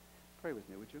 Pray with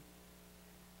me, would you?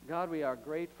 God, we are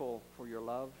grateful for your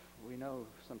love. We know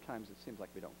sometimes it seems like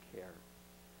we don't care.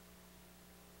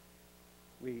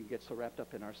 We get so wrapped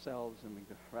up in ourselves and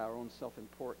our own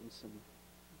self-importance, and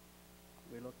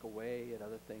we look away at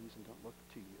other things and don't look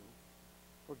to you.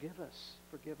 Forgive us,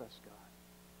 God.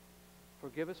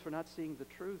 Forgive us for not seeing the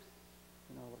truth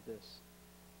in all of this.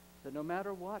 That no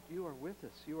matter what, you are with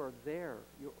us. You are there.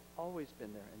 You've always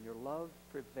been there, and your love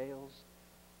prevails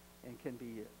and can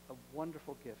be a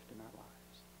wonderful gift in our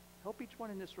lives. Help each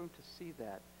one in this room to see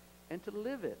that and to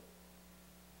live it,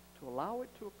 to allow it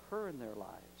to occur in their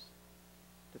lives,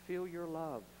 to feel your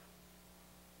love,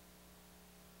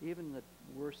 even in the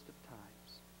worst of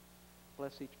times.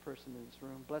 Bless each person in this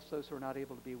room. Bless those who are not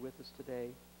able to be with us today.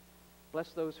 Bless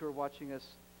those who are watching us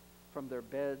from their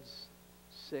beds,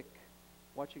 sick,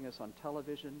 watching us on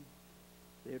television.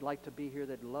 They'd like to be here.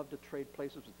 They'd love to trade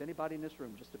places with anybody in this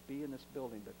room just to be in this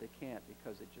building, but they can't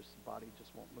because the body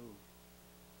just won't move.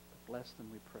 But bless them,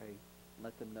 we pray.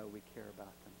 Let them know we care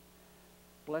about them.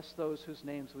 Bless those whose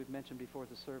names we've mentioned before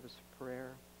the service of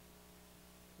prayer.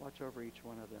 Watch over each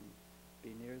one of them.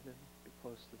 Be near them. Be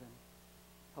close to them.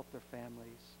 Help their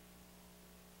families.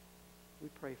 We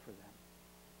pray for them.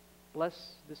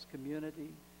 Bless this community.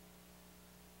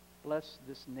 Bless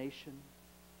this nation.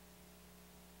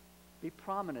 Be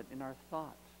prominent in our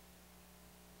thought.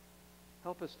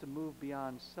 Help us to move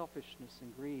beyond selfishness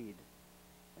and greed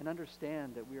and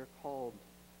understand that we are called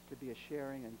to be a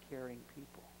sharing and caring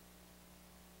people.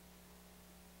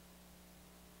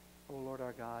 Oh, Lord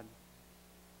our God,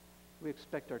 we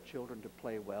expect our children to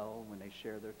play well when they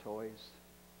share their toys.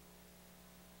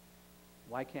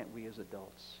 Why can't we as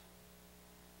adults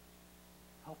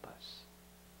help us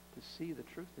to see the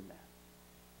truth in that?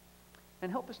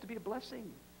 And help us to be a blessing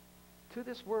to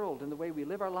this world in the way we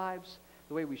live our lives,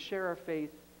 the way we share our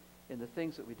faith, in the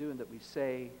things that we do and that we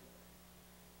say.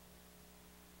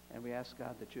 And we ask,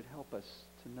 God, that you'd help us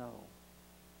to know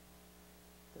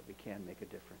that we can make a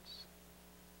difference.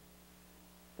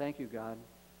 Thank you, God.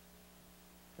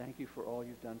 Thank you for all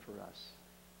you've done for us.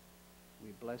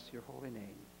 We bless your holy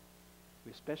name.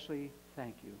 We especially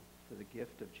thank you for the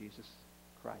gift of Jesus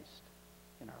Christ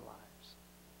in our lives,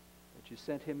 that you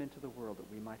sent him into the world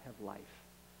that we might have life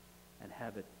and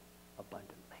have it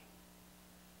abundantly.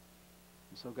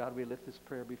 And so, God, we lift this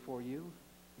prayer before you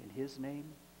in his name,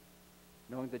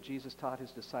 knowing that Jesus taught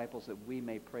his disciples that we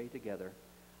may pray together.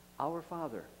 Our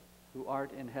Father, who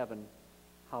art in heaven,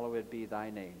 hallowed be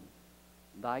thy name.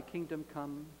 Thy kingdom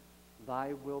come,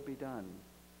 thy will be done,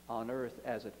 on earth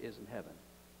as it is in heaven.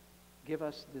 Give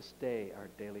us this day our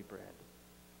daily bread,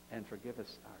 and forgive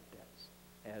us our debts,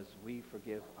 as we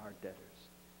forgive our debtors.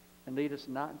 And lead us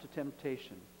not into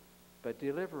temptation, but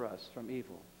deliver us from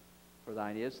evil. For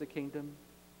thine is the kingdom,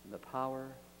 and the power,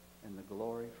 and the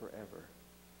glory forever.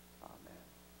 Amen.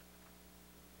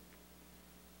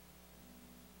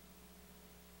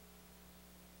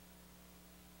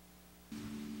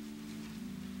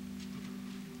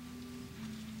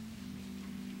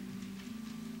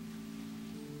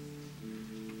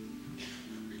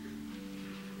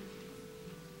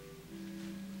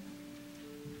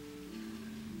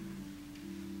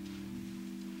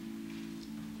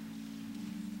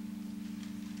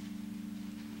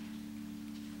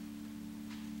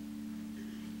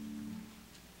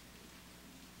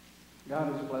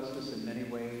 God has blessed us in many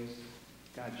ways.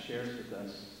 God shares with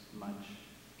us much.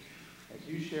 As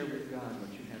you share with God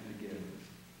what you have to give,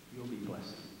 you'll be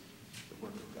blessing the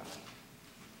work of God.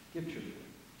 Give truthfully.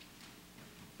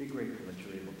 Be grateful that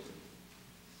you're able to.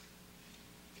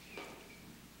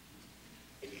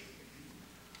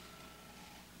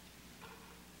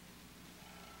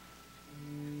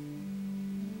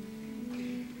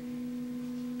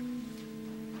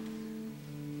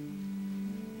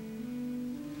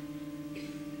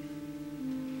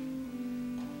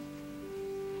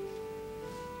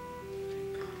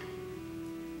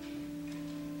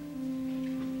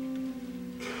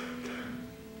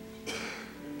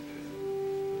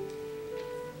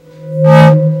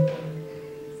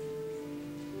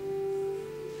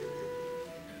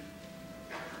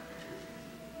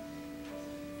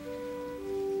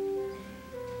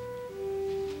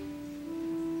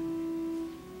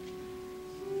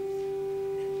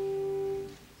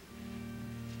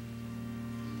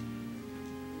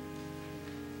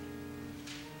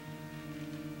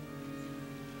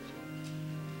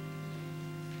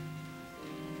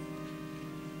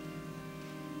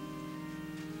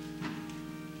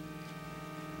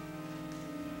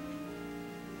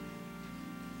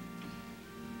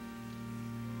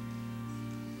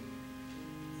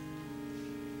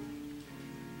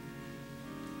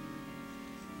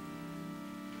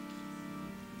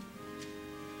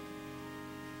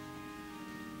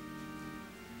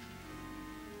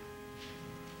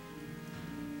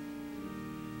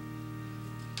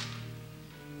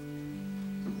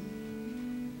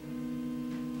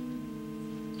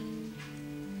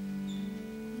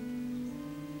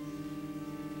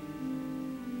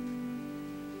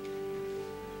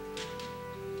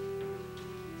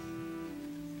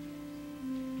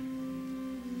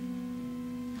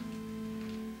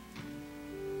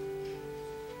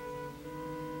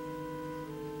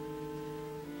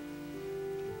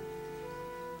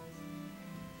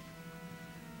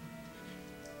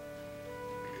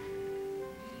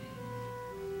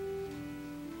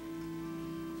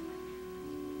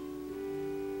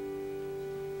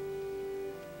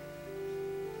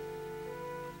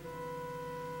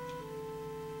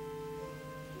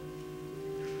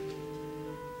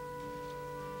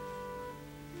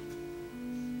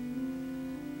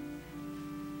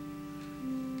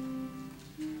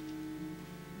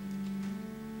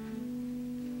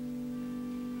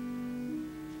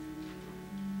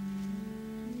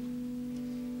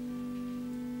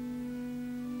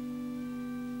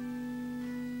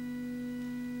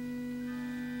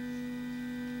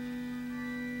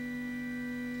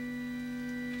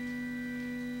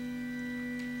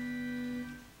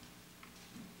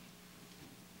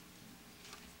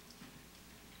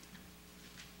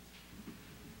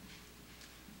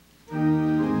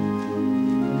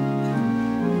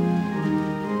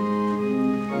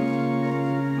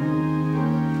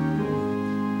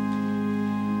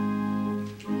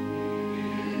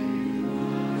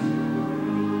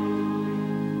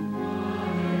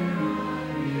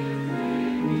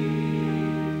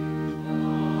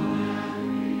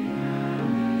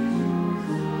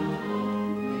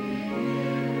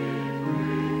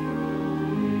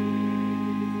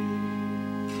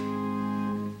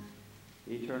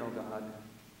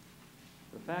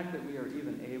 fact that we are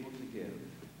even able to give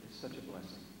is such a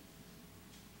blessing.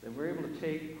 That we're able to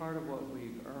take part of what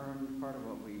we've earned, part of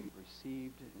what we've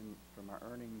received from our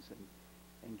earnings,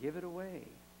 and give it away.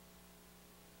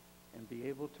 And be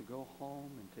able to go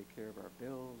home and take care of our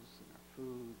bills and our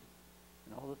food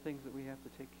and all the things that we have to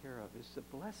take care of. It's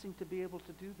a blessing to be able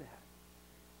to do that.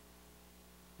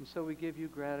 And so we give you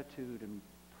gratitude and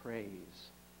praise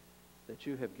that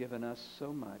you have given us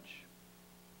so much,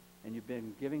 and you've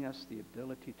been giving us the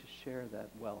ability to share that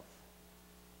wealth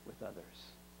with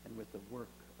others and with the work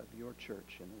of your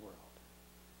church in the world.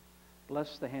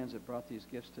 Bless the hands that brought these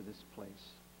gifts to this place.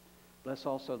 Bless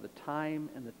also the time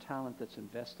and the talent that's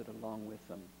invested along with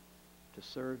them to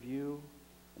serve you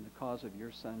and the cause of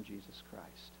your Son, Jesus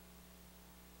Christ.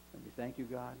 And we thank you,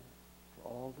 God, for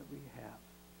all that we have,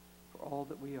 for all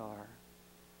that we are,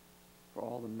 for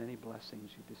all the many blessings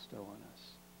you bestow on us.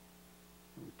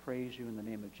 And we praise you in the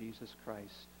name of Jesus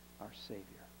Christ, our Savior.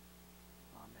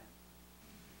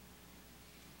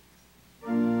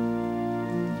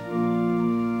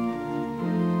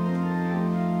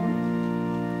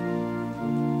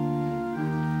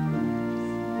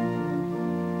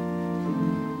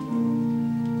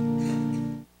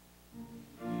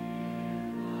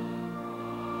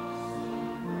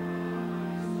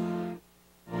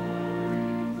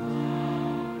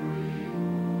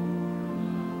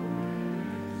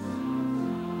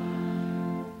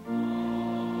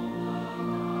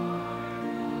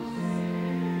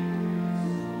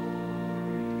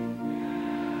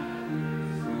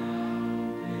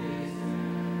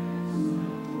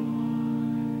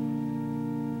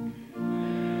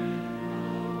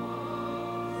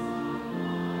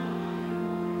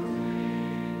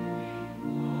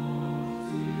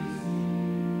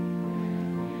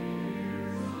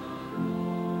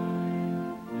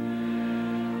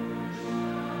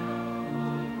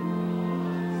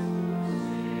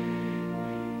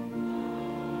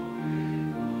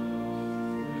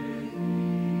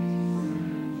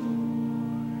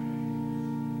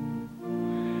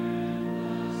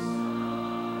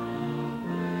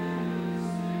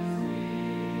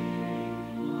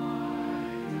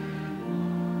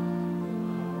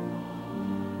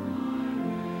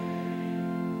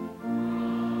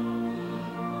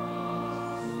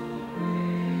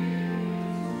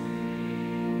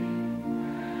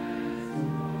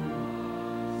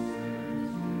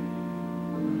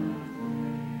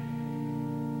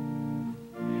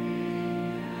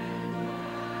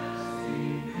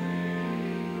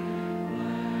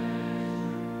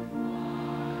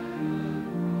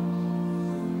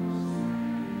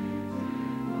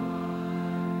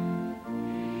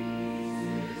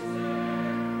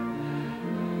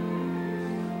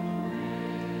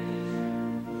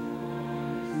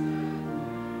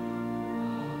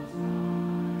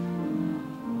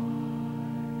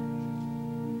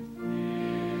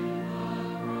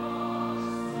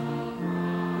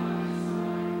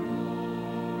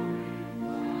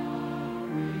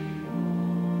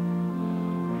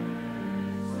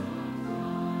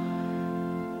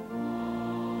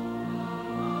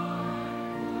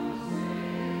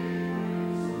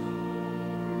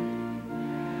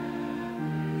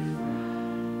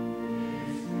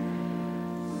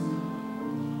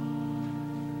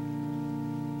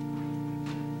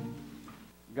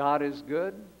 God is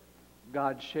good.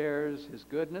 God shares his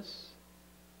goodness.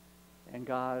 And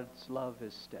God's love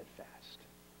is steadfast.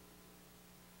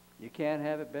 You can't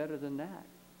have it better than that.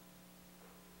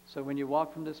 So when you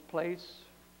walk from this place,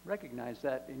 recognize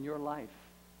that in your life.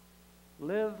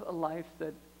 Live a life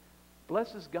that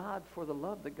blesses God for the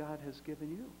love that God has given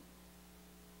you.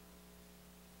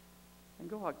 And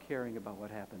go out caring about what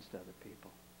happens to other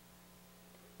people.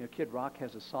 You know, Kid Rock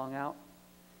has a song out.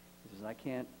 He says, I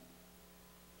can't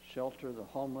shelter the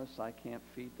homeless. I can't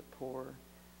feed the poor.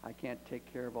 I can't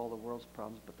take care of all the world's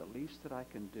problems. But the least that I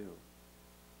can do,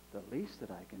 he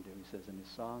says in his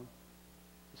song,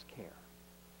 is care.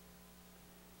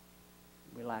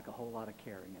 We lack a whole lot of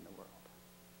caring in the world.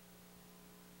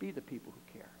 Be the people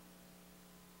who care.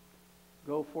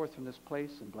 Go forth from this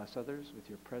place and bless others with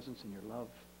your presence and your love.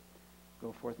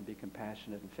 Go forth and be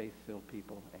compassionate and faith-filled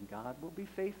people, and God will be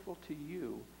faithful to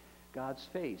you. God's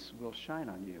face will shine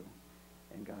on you,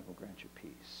 and God will grant you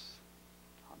peace.